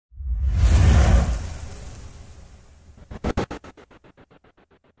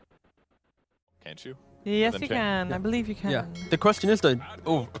can't you? Yes, you can. Yeah. I believe you can. Yeah. The question is though,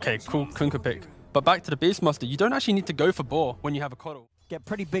 oh, okay, cool, Kunkka pick. But back to the Beastmaster, you don't actually need to go for boar when you have a coddle. Get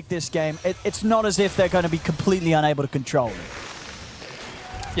pretty big this game. It's not as if they're going to be completely unable to control it.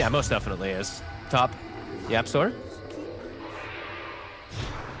 Yeah, most definitely is. Top, YapzOr.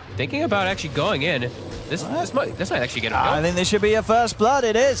 Thinking about actually going in. This might actually get him going. I think this should be a first blood.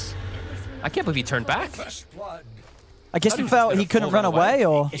 It is. I can't believe he turned back. I guess he felt he couldn't run away,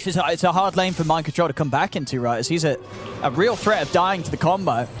 or it's a hard lane for Mind Control to come back into, right? As he's a real threat of dying to the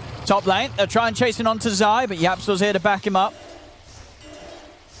combo. Top lane, they're trying chasing onto Zai, but YapzOr's here to back him up.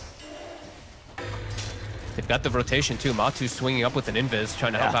 They've got the rotation too. Matu's swinging up with an invis,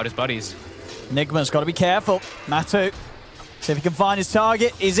 trying to help out his buddies. Nigma's got to be careful. Matu, see if he can find his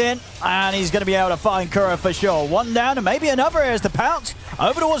target. He's in, and he's going to be able to find Kuro for sure. One down, and maybe another as the pounce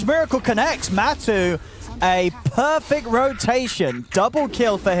over towards Miracle connects. Matu, a perfect rotation. Double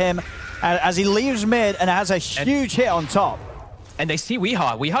kill for him as he leaves mid and has a huge hit on top. And they see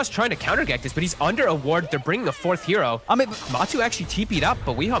Weehaw. Weehaw's trying to counter-get this, but he's under a ward. They're bringing a fourth hero. I mean, Matu actually TP'd up,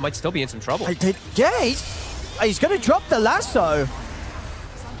 but Weehaw might still be in some trouble. Yeah, he's going to drop the lasso.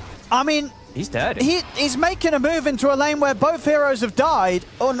 I mean, he's dead. He's making a move into a lane where both heroes have died.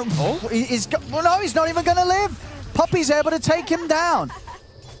 Oh, no, well, no, he's not even going to live. Puppey's able to take him down.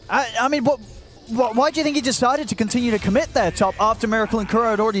 I mean, why do you think he decided to continue to commit there, Top, after Miracle and Kuro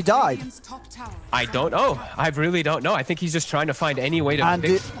had already died? I don't know. I really don't know. I think he's just trying to find any way to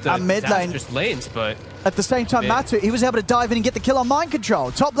fix the mid lane lanes, but at the same time, Matu, he was able to dive in and get the kill on Mind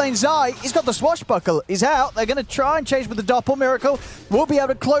Control. Top lane Zai, he's got the swashbuckle. He's out. They're going to try and chase with the doppel. Miracle will be able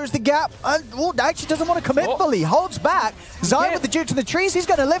to close the gap. And actually doesn't want to commit fully. Holds back. Zai with the juke to the trees. He's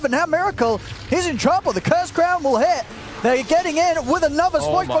going to live, and now Miracle, he's in trouble. The Curse Crown will hit. They're getting in with another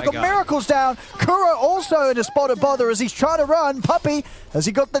swashbuckle. Miracle's down. Kuro also in a spot of bother as he's trying to run. Puppey, has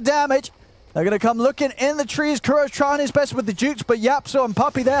he got the damage? They're going to come looking in the trees. Kuro's trying his best with the jukes, but YapzOr and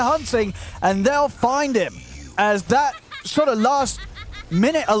Puppey, they're hunting, and they'll find him. As that sort of last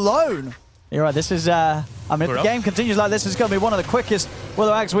minute alone. You're right, this is, I mean, if the game continues like this, it's going to be one of the quickest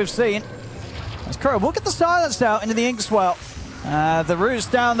Willow Axe we've seen. As Kuro will get the silence out into the Inkswell. The root's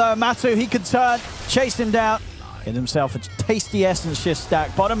down, though. Matu, he can turn, chase him down. Get himself a tasty Essence Shift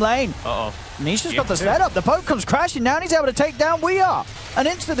stack. Bottom lane. Nisha's got the setup. The poke comes crashing down. He's able to take down Weehaw. And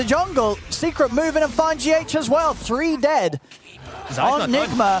into the jungle. Secret moving and find GH as well. 3 dead. On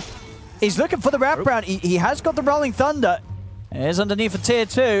NIGMA. He's looking for the wraparound. He has got the Rolling Thunder. He's underneath a tier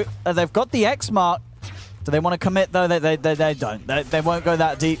 2. They've got the X mark. Do they want to commit, though? They don't. They won't go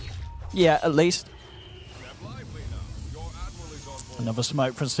that deep. Yeah, at least. Another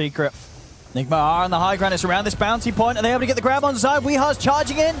smoke from Secret. NIGMA are on the high ground. It's around this bounty point. Are they able to get the grab on side? Weehaw's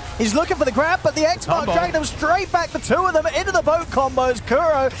charging in. He's looking for the grab, but the X-Mark dragged them straight back. The two of them into the boat combos.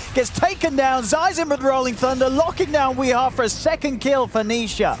 Kuro gets taken down. Zai's in with Rolling Thunder, locking down Weehaw for a second kill for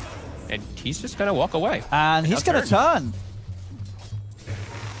Nisha. And he's just going to walk away. And he's going to turn.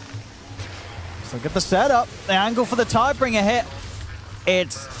 So get the setup. The angle for the Tidebringer hit.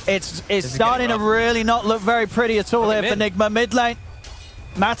 It's starting to really not look very pretty at all here for NIGMA. Mid lane.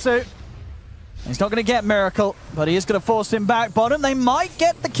 Matu. He's not going to get Miracle, but he is going to force him back. Bottom, they might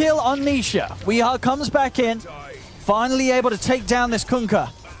get the kill on Nisha. Weehaw comes back in, finally able to take down this Kunkka.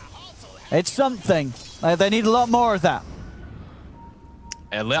 It's something. They need a lot more of that.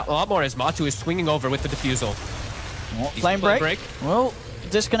 A lot more as Matu is swinging over with the defusal. Flame break. Well,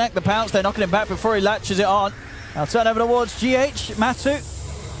 disconnect the pounce. They're knocking him back before he latches it on. Now turn over towards GH. Matu.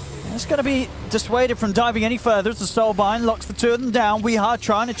 It's going to be dissuaded from diving any further as the Soulbind locks the two of them down. Weehaw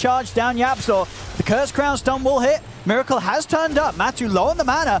trying to charge down YapzOr. The Curse Crown stun will hit. Miracle has turned up. Matu low on the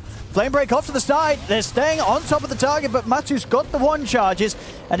mana. Flame break off to the side. They're staying on top of the target, but Matu's got the one charges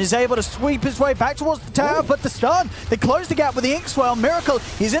and is able to sweep his way back towards the tower. But the stun, they close the gap with the Inkswell. Miracle,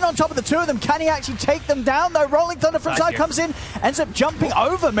 he's in on top of the two of them. Can he actually take them down, though? Rolling Thunder from side comes in, ends up jumping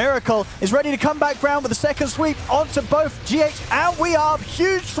over Miracle, is ready to come back round with a second sweep onto both GH and Weehaw.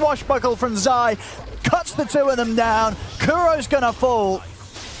 Huge swashbuckle from Zai. Cuts the two of them down. Kuro's gonna fall.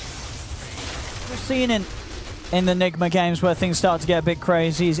 We've seen in the NIGMA games where things start to get a bit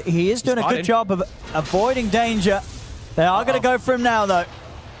crazy. He is doing a good job of avoiding danger. They are going to go for him now, though.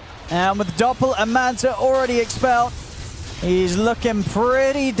 And with Doppel and Manta already expelled, he's looking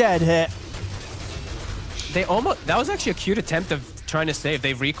pretty dead here. That was actually a cute attempt of trying to save.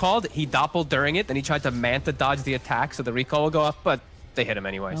 They recalled, he Doppeled during it, then he tried to Manta dodge the attack so the recall will go off, but they hit him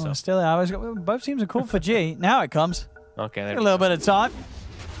anyway. Oh, so still, both teams are cool for G. Now it comes. Okay, there a little bit of time.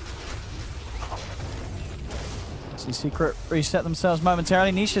 See Secret reset themselves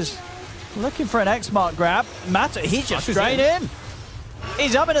momentarily. Nisha's looking for an X-Mark grab. Mata, he's just straight in.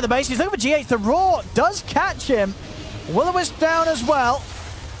 He's up into the base. He's looking for GH. The Roar does catch him. Will-O-Wisp down as well.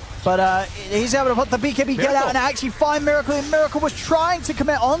 But he's able to put the BKB get out and actually find Miracle. And Miracle was trying to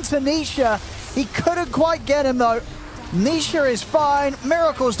commit onto Nisha. He couldn't quite get him though. Nisha is fine.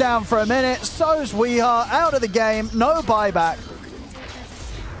 Miracle's down for a minute. So's Weehaw out of the game. No buyback.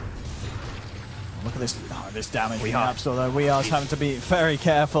 Look at this. Oh, this damage from Absol though. Weeha's having to be very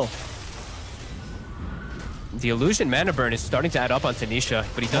careful. The illusion mana burn is starting to add up on Tanisha,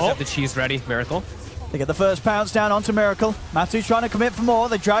 but he does have the cheese ready. Miracle. They get the first pounce down onto Miracle. Matu trying to commit for more.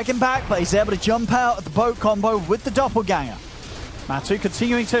 They drag him back, but he's able to jump out of the boat combo with the doppelganger. Matu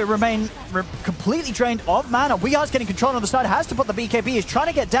continuing to remain completely drained of mana. Weeha's getting control on the side. Has to put the BKB. He's trying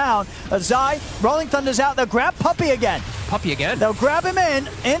to get down. Zai, Rolling Thunder's out. They'll grab Puppey again. Puppey again? They'll grab him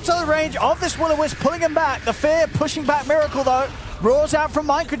into the range of this Will-O-Wisp, pulling him back. The Fear pushing back Miracle though. Roars out from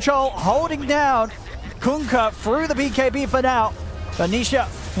Mind Control, holding down Kunkka through the BKB for now. Nisha,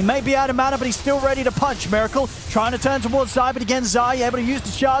 he may be out of mana, but he's still ready to punch. Miracle trying to turn towards Zai, but again, Zai able to use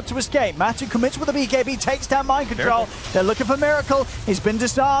the shard to escape. Matu commits with the BKB, takes down Mind Control. They're looking for Miracle. He's been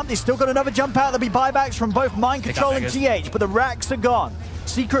disarmed. He's still got another jump out. There'll be buybacks from both Mind Control and GH, but the racks are gone.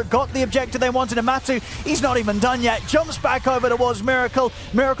 Secret got the objective they wanted, and Matu, he's not even done yet. Jumps back over towards Miracle.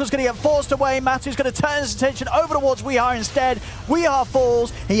 Miracle's going to get forced away. Matu's going to turn his attention over towards Weehaw instead. Weehaw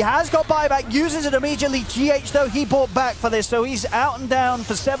falls. He has got buyback, uses it immediately. GH, though, he bought back for this, so he's out and down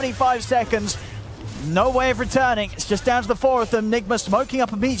for 75 seconds. No way of returning. It's just down to the four of them. NIGMA smoking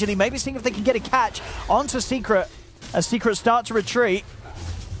up immediately, maybe seeing if they can get a catch onto Secret as Secret start to retreat.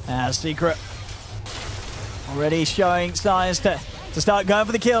 Secret already showing signs to start going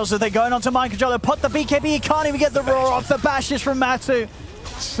for the kills. So they're going on to Mind Control. They put the BKB. He can't even get the Roar off. The bashes from Matu.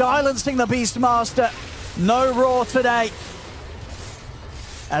 Silencing the Beastmaster. No Roar today.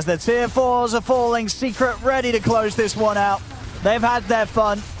 As the tier 4s are falling, Secret ready to close this one out. They've had their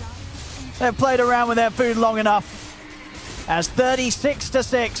fun. They've played around with their food long enough. As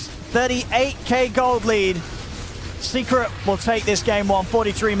 36-6, 38k gold lead. Secret will take this game 1,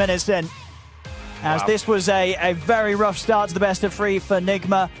 43 minutes in. As this was a very rough start to the best of 3 for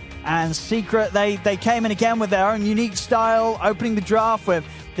NIGMA. And Secret, they came in again with their own unique style, opening the draft with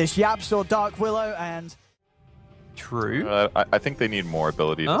this Yaps or Dark Willow and... True. I think they need more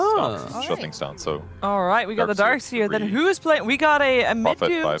ability to shut things down. So. All right, we got the Darks here. Then who's playing? We got a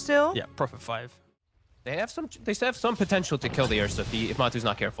mid-doom still. Yeah, Prophet 5. They still have some potential to kill the Ursa if Matu's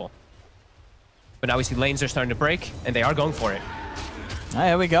not careful. But now we see lanes are starting to break, and they are going for it.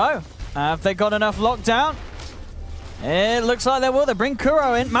 Here we go. Have they got enough lockdown? It looks like they will. They bring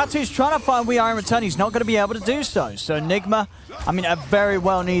Kuro in. Matu's trying to find Weehaw in return. He's not going to be able to do so. So NIGMA, I mean, a very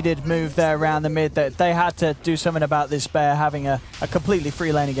well-needed move there around the mid. They had to do something about this bear having a completely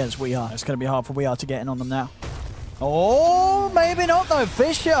free lane against Weehaw. It's going to be hard for Weehaw to get in on them now. Oh, maybe not though.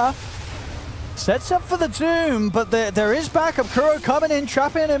 Fisher sets up for the Doom, but there is backup. Kuro coming in,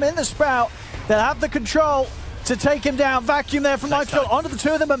 trapping him in the Sprout. They'll have the control to take him down. Vacuum there from Mind Control onto the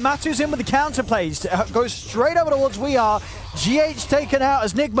two of them, but Matu's in with the counter plays. Goes straight over towards Weehaw. GH taken out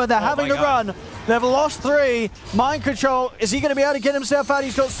as NIGMA. They're having to run. They've lost 3. Mind Control, is he going to be able to get himself out?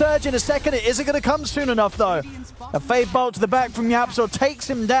 He's got Surge in a second. It isn't going to come soon enough, though. A Fade Bolt to the back from Yapso takes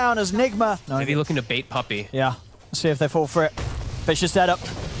him down as NIGMA. Maybe looking to bait Puppey. Yeah. Let's see if they fall for it. Fisher setup.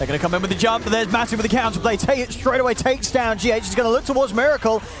 They're going to come in with the jump, but there's Matu with the counterplay. Straight away takes down GH. He's going to look towards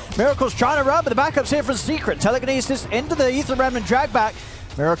Miracle. Miracle's trying to run, but the backup's here from Secret. Telekinesis into the Ether Remnant drag back.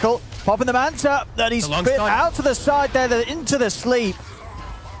 Miracle popping the Manta. Then he's spit out to the side there. They're into the sleep.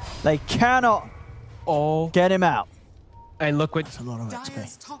 They cannot get him out. And look what... That's a lot of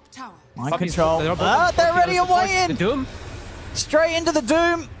XP. Mind Control. They're ready and waiting. The Doom. Straight into the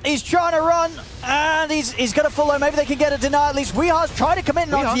Doom. He's trying to run, and he's going to follow. Maybe they can get a deny at least. Weeha's trying to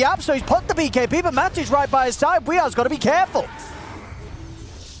commit onto the app, so he's put the BKB, but Matu's right by his side. Weeha's got to be careful.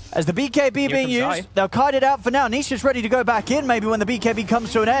 As the BKB being used, they'll kite it out for now. Nisha's ready to go back in, maybe when the BKB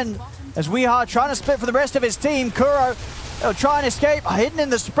comes to an end. As Weeha trying to split for the rest of his team. Kuro, they'll try and escape, hidden in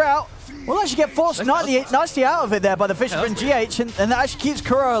the Sprout. Will actually get forced nicely out of it there by the Fisherman GH, and that actually keeps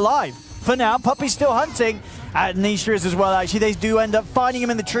Kuro alive. For now, Puppey's still hunting. Nisha is as well, actually. They do end up finding him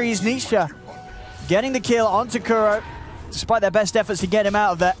in the trees. Nisha getting the kill onto Kuro, despite their best efforts to get him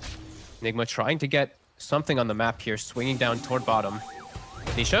out of that. NIGMA trying to get something on the map here, swinging down toward bottom.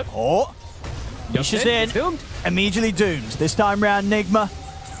 Nisha. Nisha's in. Doomed. Immediately doomed. This time round, NIGMA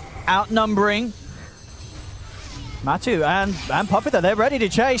outnumbering Matu and Puppey. They're ready to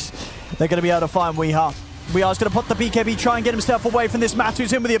chase. They're going to be able to find Weeha. Weeha's going to put the BKB, try and get himself away from this.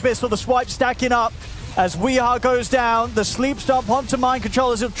 Matu's in with the Abyssal, the swipe stacking up. As Weeha goes down, the sleep stomp onto Mind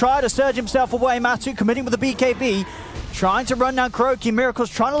Control as he'll try to surge himself away. Matu committing with the BKB, trying to run down KUROKY. Miracle's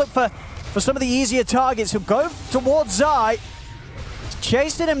trying to look for some of the easier targets. He'll go towards Zai.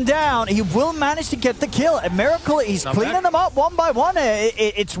 Chasing him down. He will manage to get the kill. And Miracle, he's cleaning them up one by one.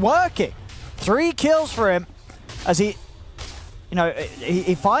 It's working. 3 kills for him as he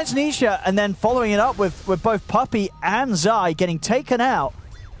finds Nisha and then following it up with both Puppey and Zai getting taken out.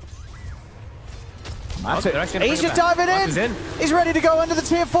 Matu. He's just diving in. He's ready to go under the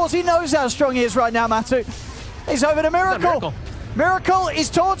tier 4s. He knows how strong he is right now, Matu. He's over to Miracle. Miracle is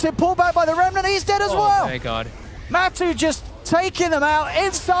taunted, pulled back by the Remnant. He's dead as well. Oh my god. Matu just taking them out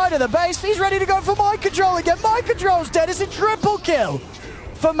inside of the base. He's ready to go for Mind Control again. Mind Control's dead. It's a triple kill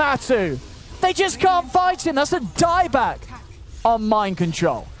for Matu. They just can't fight him. That's a dieback on Mind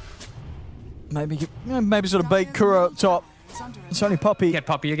Control. Maybe sort of bait Kuro up top. It's only Puppey. Get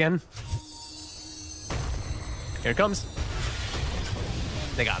Puppey again. Here it comes.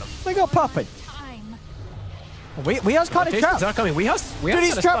 They got him. They got Puppey. Weeha's kind of trapped. Not coming. Weeha's Dude,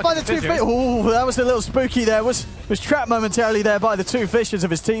 he's trapped by the 2 fish. Ooh, that was a little spooky there. Was trapped momentarily there by the 2 fishers of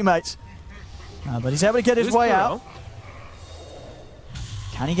his teammates. But he's able to get his way out.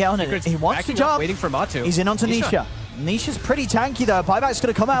 Can he get on it? He wants to jump. Waiting for Matu. He's in onto Nisha. Nisha's pretty tanky though. Buyback's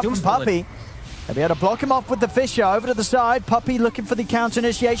going to come out from Puppey. They'll be able to block him off with the Fisher. Over to the side. Puppey looking for the counter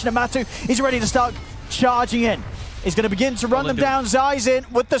initiation of Matu. He's ready to start charging in. He's going to begin to run them down. Zai's in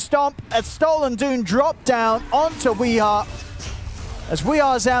with the stomp. A Stolen Dune drop down onto Weeha. As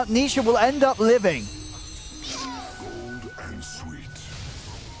Weeha's out, Nisha will end up living.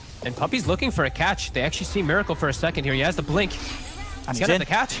 And Puppey's looking for a catch. They actually see Miracle for a second here. He has the blink. And he's got the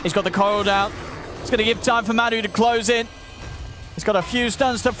catch. He's got the coil down. It's going to give time for Matu to close in. He's got a few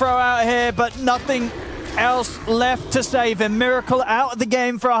stuns to throw out here, but nothing else left to save him. Miracle out of the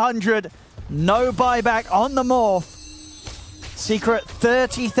game for 100. No buyback on the morph. Secret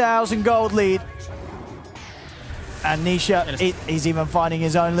 30,000 gold lead. And Nisha, he's even finding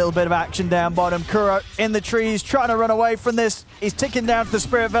his own little bit of action down bottom. Kuro in the trees, trying to run away from this. He's ticking down to the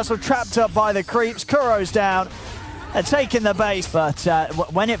Spirit Vessel, trapped up by the creeps. Kuro's down and taking the base. But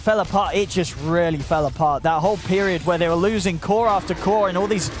when it fell apart, it just really fell apart. That whole period where they were losing core after core in all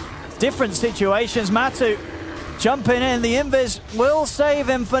these different situations. Matu jumping in. The invis will save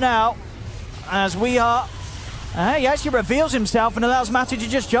him for now. As Weeha, he actually reveals himself and allows Matu to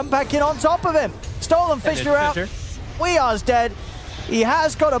just jump back in on top of him. Stolen Fisher out. Weeha's dead. He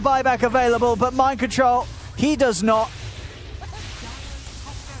has got a buyback available, but Mind Control, he does not.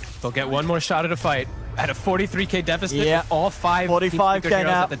 They'll get one more shot at a fight. At a 43k deficit, yeah. All 5 45k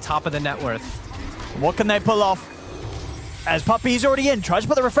now at the top of the net worth. What can they pull off? As Puppey's already in, tries to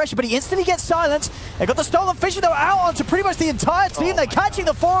put the refresher, but he instantly gets silenced. They got the Stolen Fisher, though, out onto pretty much the entire team. They're catching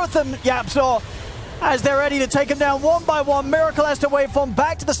the 4 of them, Yapzor, as they're ready to take him down one by one. Miracle has to wait for him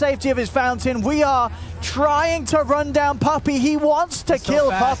back to the safety of his fountain. We are trying to run down Puppey. He wants to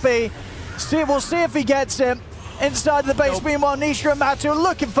kill Puppey. We'll see if he gets him inside the base. Meanwhile, Nisha and Matu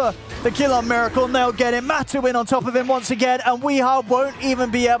looking for the kill on Miracle, and they'll get him. Matu in on top of him once again, and Weeha won't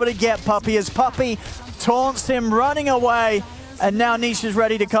even be able to get Puppey as Puppey taunts him, running away. And now Nisha's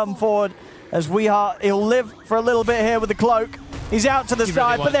ready to come forward as Weeha, he'll live for a little bit here with the cloak. He's out to the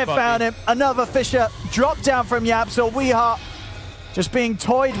side, but they've found him. Another Fisher dropped down from Yapzor. Weeha just being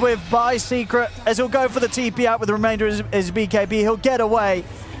toyed with by Secret as he'll go for the TP out with the remainder of his BKB. He'll get away,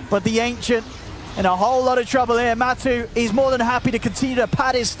 but the Ancient in a whole lot of trouble here. Matu, he's more than happy to continue to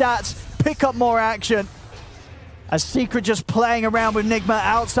pad his stats, pick up more action. As Secret just playing around with NIGMA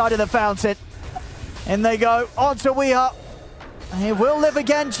outside of the fountain. In they go, onto Weeha. He will live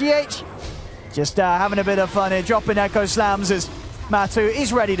again, GH. Just having a bit of fun here, dropping Echo Slams as Matu,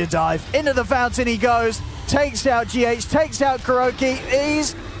 he's ready to dive. Into the fountain he goes, takes out GH, takes out KUROKY.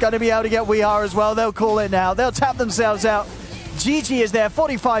 He's going to be able to get Weeha as well. They'll call it now. They'll tap themselves out. GG is there,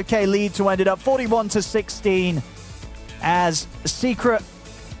 45k lead to end it up, 41-16. As Secret,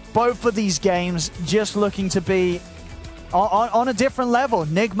 both of these games just looking to be on a different level.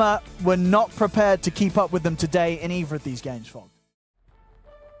 NIGMA were not prepared to keep up with them today in either of these games, Fog.